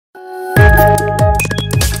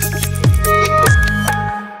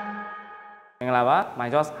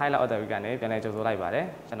MyJobs highlight တဲ့ week ကနေပြန်လည်ကြိုဆိုလိုက်ပါတယ်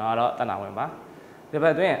ကျွန်တော်ကတော့တနဝင်ပါဒီဘ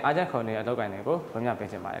က်အတွင်းအားချက်ခုံတွေအလုပ်ကိုင်တွေကိုဝင်ပြပေး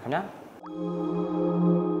ချင်ပါတယ်ခင်ဗျာ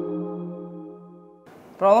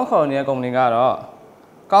ပထမခုံနေတဲ့ကုမ္ပဏီကတော့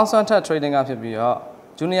Consultant Trading ကဖြစ်ပြီးတော့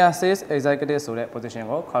Junior Sales Executive ဆိုတဲ့ position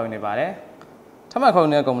ကိုခေါ်ယူနေပါတယ်ထပ်မံခေါ်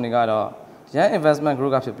နေတဲ့ကုမ္ပဏီကတော့ Young Investment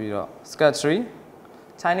Group ကဖြစ်ပြီးတော့ Secretary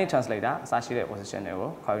Chinese Translator အစရှိတဲ့ position တွေကို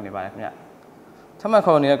ခေါ်ယူနေပါတယ်ခင်ဗျထပ်မံ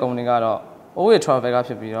ခေါ်နေတဲ့ကုမ္ပဏီကတော့ OA Travel က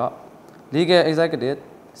ဖြစ်ပြီးတော့ Legal Executive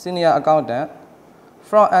Senior Accountant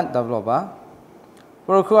Front End Developer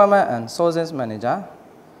Procurement and Sourcing Manager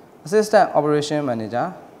Assistant Operation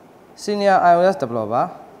Manager Senior iOS Developer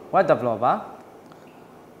Web Developer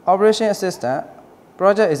Operation Assistant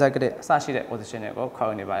Project Executive အစရှိတဲ့ position တွေကိုခေါ်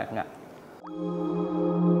ယူနေပါတယ်ခင်ဗျ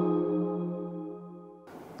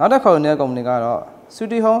နောက်တစ်ခေါ်နေတဲ့ကုမ္ပဏီကတော့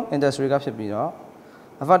City Home Industry ကဖြစ်ပြီးတော့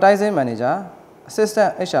Advertising Manager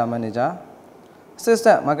Assistant HR Manager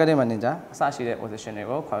Assistant Marketing Manager အစရှိတဲ့ position တွေ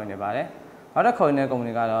ကိုခေါ်ယူနေပါတယ်နောက်တစ်ခေါ်နေတဲ့ကုမ္ပ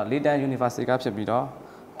ဏီကတော့ Leiden University ကဖြစ်ပြီးတော့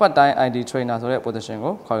Part-time IT Trainer ဆိုတဲ့ position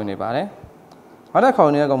ကိုခေါ်ယူနေပါတယ်နောက်တစ်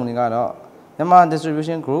ခေါ်နေတဲ့ကုမ္ပဏီကတော့ Myanma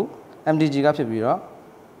Distribution Group MDG ကဖြစ်ပြီးတော့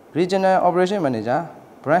Regional Operation Manager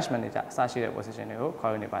Branch Manager အစရှိတဲ့ position တွေကို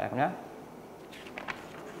ခေါ်ယူနေပါတယ်ခင်ဗျာ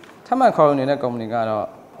ထပ်မံခေါ်ယူနေတဲ့ကုမ္ပဏီကတော့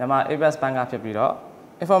မြန်မာ ABS Bank ကဖြစ်ပြီးတော့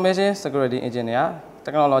Information Security Engineer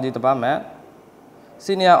Technology Department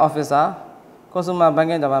Senior Officer Consumer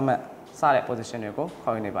Banking Department စတဲ့ position တွေကို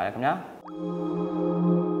ခေါ်ယူနေပါတယ်ခင်ဗျာ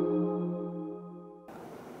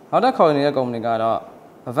နောက်တစ်ခေါ်ယူနေတဲ့ကုမ္ပဏီကတော့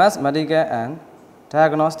Advanced Medical and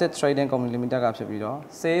Diagnostic Trading Company Limited ကဖြစ်ပြီးတော့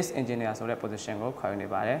Sales Engineer ဆိုတဲ့ position ကိုခေါ်ယူနေ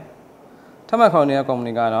ပါတယ်ထပ်မံခေါ်နေတဲ့ကုမ္ပ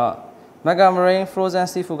ဏီကတော့ Mega Marine Frozen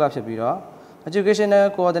Seafood ကဖြစ်ပြီးတော့ Educational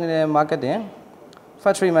Coordinator Marketing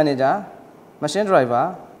Factory Manager Machine Driver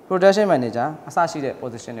Production Manager အစရှိတဲ့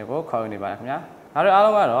position တွေကိုခေါ်ယူနေပါတယ်ခင်ဗျာဒါတွေအား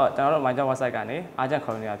လုံးကတော့ကျွန်တော်တို့ MyJobs website ကနေအားချက်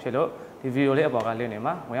ခေါ်ယူနေတာဖြစ်လို့ဒီ video လေးအပေါ်ကလင်းနေ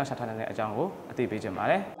မှာဝင်ရောက်ရှာထားတဲ့အကြောင်းကိုအသိပေးချင်ပါ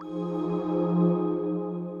တယ်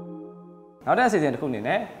နောက်တဲ့အစီအစဉ်တစ်ခုအနေ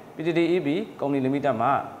နဲ့ PTTEP Company Limited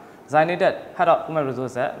မှာ Designated Head of Human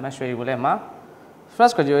Resources မရွှေကိုလည်းမှာ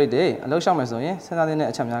Fresh Graduate တွေအလုပ်ရှောက်မယ်ဆိုရင်စဉ်းစားသင့်တဲ့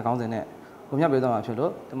အချက်များကောင်းစဉ်နဲ့ပုံပြပေးသွားမှာဖြစ်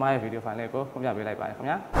လို့ဒီမှာရဲ့ video file လေးကိုပုံပြပေးလိုက်ပါတယ်ခင်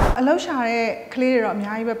ဗျာအလုပ်ရှာတဲ့ကလေးတွေတော့အ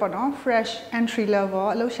များကြီးပဲပေါ့နော် fresh entry level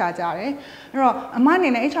အလုပ်ရှာကြတယ်အဲ့တော့အမအနေ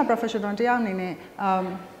နဲ့ HR professional တယောက်အနေနဲ့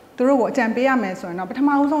သူတို့ကိုအကြံပေးရမယ်ဆိုရင်တော့ပထမ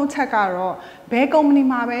ဦးဆုံးအချက်ကတော့ဘယ် company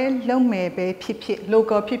မှာပဲလုပ်မယ်ပဲဖြစ်ဖြစ်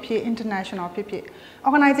local ဖြစ်ဖြစ် international ဖြစ်ဖြစ်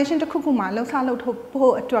organization တစ်ခုခုမှာလှုပ်ရှားလုပ်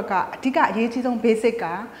ဖို့အတွက်ကအဓိကအရေးကြီးဆုံး basic က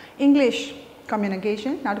English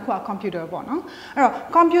communication နောက်တစ်ခုက computer ပေါ့နော်အဲ့တော့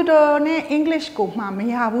computer နဲ့ English ကိုမှမ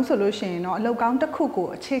ရဘူးဆိုလို့ရှိရင်တော့အလုပ်ကောင်းတစ်ခုကို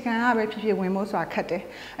အခြေခံရပဲဖြစ်ဖြစ်ဝင်ဖို့ဆိုတာခက်တယ်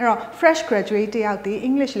အဲ့တော့ fresh graduate တယောက်ဒီ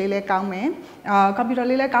English လေးလည်းကောင်းမယ်computer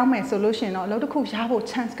လေးလည်းကောင်းမယ်ဆိုလို့ရှိရင်တော့အလုပ်တစ်ခုရဖို့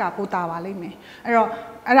chance ကပိုတာပါလိမ့်မယ်အဲ့တော့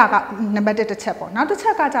အဲ့ဒါက number 1တစ်ချက်ပေါ့နောက်တစ်ချ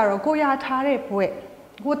က်ကကြတော့ကိုရထားတဲ့ဘွဲ့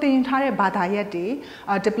ကိုတင်ထားတဲ့ဘာသာရပ်တွေ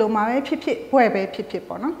ဒီပလိုမာပဲဖြစ်ဖြစ်ဘွဲ့ပဲဖြစ်ဖြစ်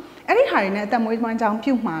ပေါ့နော်အဲ့ဒီဟာတွေနဲ့အသက်မွေးဝမ်းကြောင်း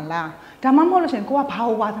ပြုမှာလားဒါမှမဟုတ်လို့ရှိရင်ကိုကဘာ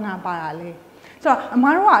ဝါသနာပါတာလဲဆိုတော့အ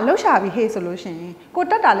မားတို့ကအလုပ်ရှာပြီးဟေ့ဆိုလို့ရှိရင်ကို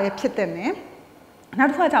တက်တာလည်းဖြစ်တဲ့မယ်နောက်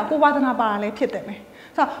တစ်ခါကျကိုဝါသနာပါတာလည်းဖြစ်တဲ့မယ်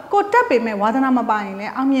ဆိုတော့ကိုတက်ပေမဲ့ဝါသနာမပါရင်လ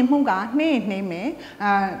ည်းအောင်မြင်မှုကနှေးမယ်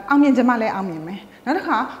အောင်မြင်ချင်မှလည်းအောင်မြင်မယ်နောက်တစ်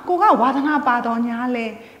ခါကိုကဝါသနာပါတော့ညာလဲ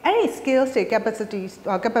အဲ့ဒီ skills တွေ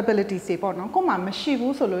capabilities တွေပေါ့နော်ကိုမှမရှိ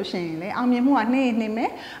ဘူးဆိုလို့ရှိရင်လည်းအောင်မြင်မှုကနှေးမ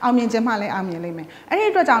ယ်အောင်မြင်ချင်မှလည်းအောင်မြင်လိမ့်မယ်အဲ့ဒီ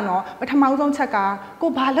အတွက်ကြောင့်တော့ပထမဆုံးချက်က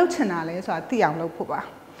ကိုဘာလုပ်ချင်တာလဲဆိုတာသိအောင်လုပ်ဖို့ပါ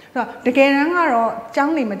ဆိုတော့တကယ်တမ်းကတော့ကျော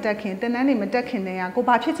င်းနေမတက်ခင်တင်တန်းနေမတက်ခင်တည်းကကို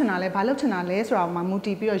ဘာဖြစ်ချင်တာလဲဘာလုပ်ချင်တာလဲဆိုတာကိုမှမူတ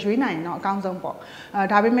ည်ပြီးတော့ရွေးနိုင်ရင်တော့အကောင်းဆုံးပေါ့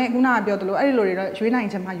ဒါပေမဲ့ခုနကပြောသလိုအဲ့ဒီလိုတွေတော့ရွေးနိုင်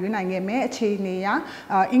ချင်မှရွေးနိုင်ခဲ့မယ်အခြေအနေရ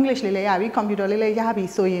English လေးလည်းရပြီ computer လေးလည်းရပြီ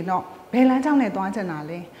ဆိုရင်တော့ဘယ်လမ်းကြောင်းနဲ့သွားချင်တာ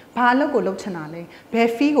လဲဘာအလုပ်ကိုလုပ်ချင်တာလဲဘယ်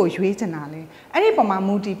fee ကိုရွေးချင်တာလဲအဲ့ဒီပုံမှာ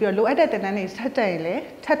မူတည်ပြီးတော့လိုအပ်တဲ့တင်တန်းတွေထပ်တက်ရင်လည်း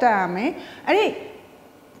ထပ်တက်ရမယ်အဲ့ဒီ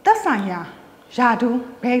သက်ဆိုင်ရာရာထူး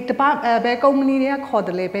ဘယ်ကုမ္ပဏီတွေကခေါ်တ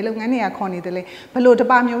ယ်လဲဘယ်လုပ်ငန်းတွေကခေါ်နေတယ်လဲဘယ်လို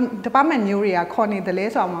department မျိုးတွေကခေါ်နေတယ်လဲ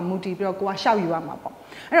ဆိုတာမှမူတည်ပြီးတော့ကိုကရှောက်ယူရမှာပေါ့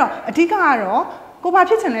အဲ့တော့အဓိကကတော့ကိုဘာ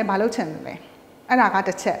ဖြစ်ချင်လဲဘာလုပ်ချင်တယ်လဲအဲ့ဒါကတ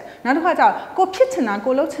စ်ချက်နောက်တစ်ခါကျတော့ကိုဖြစ်ချင်တာ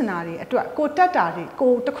ကိုလုပ်ချင်တာတွေအတွက်ကိုတက်တာတွေ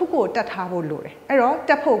ကိုတစ်ခုကိုတက်ထားဖို့လိုတယ်အဲ့တော့တ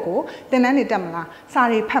က်ဖို့ကိုသင်တန်းတွေတက်မလားစာ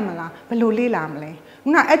တွေဖတ်မလားဘယ်လိုလေ့လာမလဲ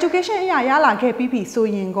ငါ education အရာရလာခဲ့ပြီးဆို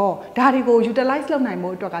ရင်ကောဒါတွေကို utilize လုပ်နိုင်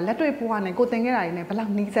ဖို့အတွက်ကလက်တွေ့ဘဝနဲ့ကိုသင်ခဲ့တာတွေနဲ့ဘယ်လော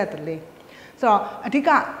က်နှီးစပ်တယ်လဲဆိုတော့အဓိက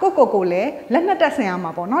ကိုလည်းလက်နဲ့တက်ဆင်ရ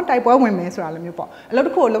မှာပေါ့နော်တိုက်ပွဲဝင်မယ်ဆိုတာလိုမျိုးပေါ့အလုပ်တ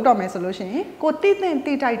စ်ခုကိုလုပ်တော့မယ်ဆိုလို့ရှိရင်ကိုတိ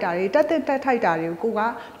ထိုက်တာတွေတက်ထိုက်တာတွေကိုက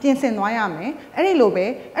ပြင်ဆင်သွားရမယ်အဲ့ဒီလိုပဲ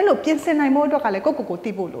အဲ့လိုပြင်ဆင်နိုင်ဖို့အတွက်ကလည်းကို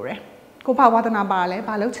သိဖို့လိုတယ်ကိုဘာဝါသနာပါလဲ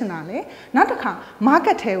ဘာလုပ်ချင်တာလဲနောက်တစ်ခါ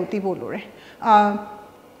market ထဲကိုသိဖို့လိုတယ်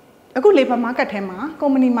အခု labor market ထဲမှာ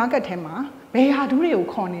company market ထဲမှာဘယ်ဟာဒူးတွေကို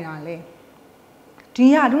ခေါ်နေတာလဲ ဒီ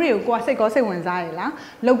ရတို့တွေကိုကိုကစိတ်ဝင်စားရလား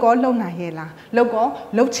လောက်ကောလုံနိုင်ရလားလောက်ကော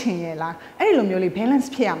လုံချင်ရလားအဲ့ဒီလိုမျိုးလေး balance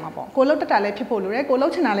ဖြစ်ရမှာပေါ့ကိုလုံတက်တာလည်းဖြစ်ဖို့လိုတယ်ကိုလုံ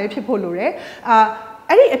ချင်တာလည်းဖြစ်ဖို့လိုတယ်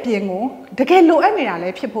အဲ့ဒီအပြင်ကိုတကယ်လိုအပ်နေတာလ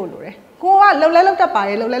ည်းဖြစ်ဖို့လိုတယ်ကိုကလှုပ်လဲလှုပ်တတ်ပါ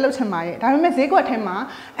ရဲ့လှုပ်လဲလှုပ်ချင်ပါရဲ့ဒါပေမဲ့ဈေးကွက်ထဲမှာ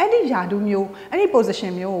အဲ့ဒီယာဒူမျိုးအဲ့ဒီ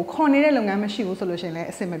position မျိုးကိုခေါ်နေတဲ့လုပ်ငန်းမရှိဘူးဆိုလို့ရှိရင်လည်း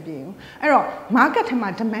အဆင်မပြေဘူးအဲ့တော့ market ထဲမှာ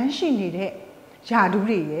demand ရှိနေတဲ့ယာဒူ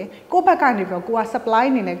တွေရယ်ကိုယ့်ဘက်ကနေပြီးတော့ကိုက supply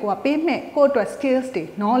အနေနဲ့ကိုကပေးမဲ့ကိုယ့်အတွက် skills တွေ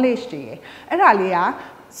knowledge တွေရယ်အဲ့ဒါလေးက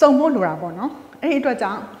စုံဖို့လိုတာပေါ့နော်အဲ့ဒီအတွက်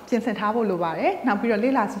ကြောင့်ပြင်ဆင်ထားဖို့လိုပါတယ်နောက်ပြီးတော့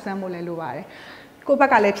လေ့လာစူးစမ်းဖို့လည်းလိုပါတယ်ကိုယ့်ဘ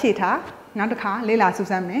က်ကလည်းဖြည့်ထားနောက်တစ်ခါလေ့လာစူး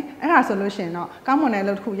စမ်းမယ်အဲ့ဒါဆိုလို့ရှိရင်တော့ကောင်းမွန်တဲ့အ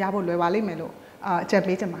လုပ်တစ်ခုရဖို့လွယ်ပါလိမ့်မယ်လို့အကြံ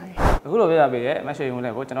ပေးချင်ပါတယ်အခုလိုပြရပေးရဲ့မရွှေရုံးလ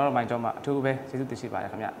ည်းကိုကျွန်တော်တို့ MyJobs မှာအထူးပဲကျေးဇူးတင်ရှိပါတယ်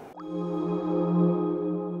ခင်ဗျ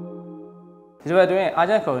ဒီလိုအတွင်းအား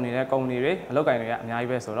ကျခုံနေတဲ့ကုမ္ပဏီတွေအလုပ်ကိုင်တွေကအများ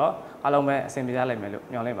ကြီးပဲဆိုတော့အားလုံးပဲအဆင်ပြေကြလိမ့်မယ်လို့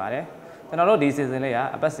မျှော်လင့်ပါတယ်ကျွန်တော်တို့ဒီ season လေးက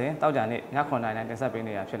အပတ်စဉ်တောက်ကြနေ့ည9:00 နာရီတင်ဆက်ပေး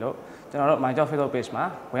နေတာဖြစ်လို့ကျွန်တော်တို့ MyJobs Facebook page မှာ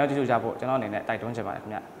ဝင်ရောက်ကြည့်ရှုကြဖို့ကျွန်တော်အနေနဲ့တိုက်တွန်းချင်ပါတယ်ခ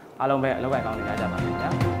င်ဗျအားလုံးပဲအလုပ်ကိုင်ကောင်းနေကြပါစေခင်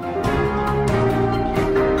ဗျာ